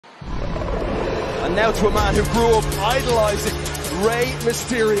And now to a man who grew up idolizing Rey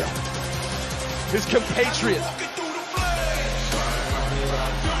Mysterio, his compatriot.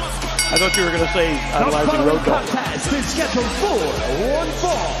 I thought you were going to say idolizing Road Dogg. The contest is scheduled for one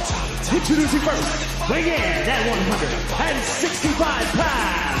fall. Introducing first, weighing in at 165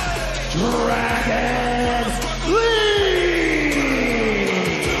 pounds, Dragon Lee!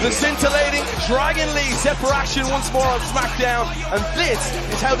 The scintillating Dragon Lee set for action once more on SmackDown, and this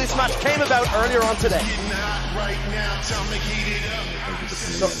is how this match came about earlier on today.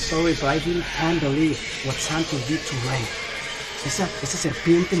 Sorry, but I really can't believe what Santos did to Rey. Esa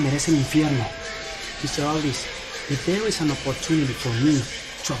serpiente merece el infierno. Mr. Aldis, if there is an opportunity for me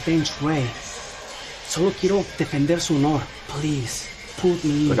to avenge Rey, solo quiero defender su honor. Please, put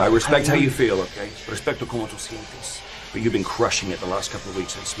me in. Look, I respect how you feel, okay? Respeto como tú sientes. But you've been crushing it the last couple of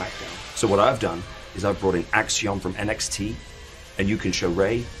weeks on SmackDown. So what I've done is I've brought in Axiom from NXT, and you can show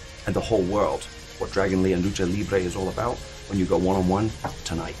Rey and the whole world what Dragon Lee and Lucha Libre is all about when you go one-on-one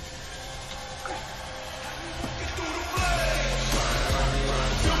tonight.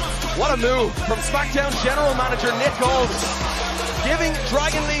 What a move from SmackDown General Manager Nick Aldis, giving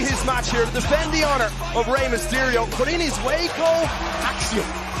Dragon Lee his match here to defend the honor of Rey Mysterio, but in his way go Axiom.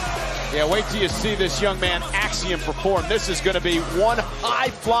 Yeah, wait till you see this young man Axiom perform. This is going to be one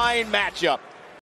high-flying matchup.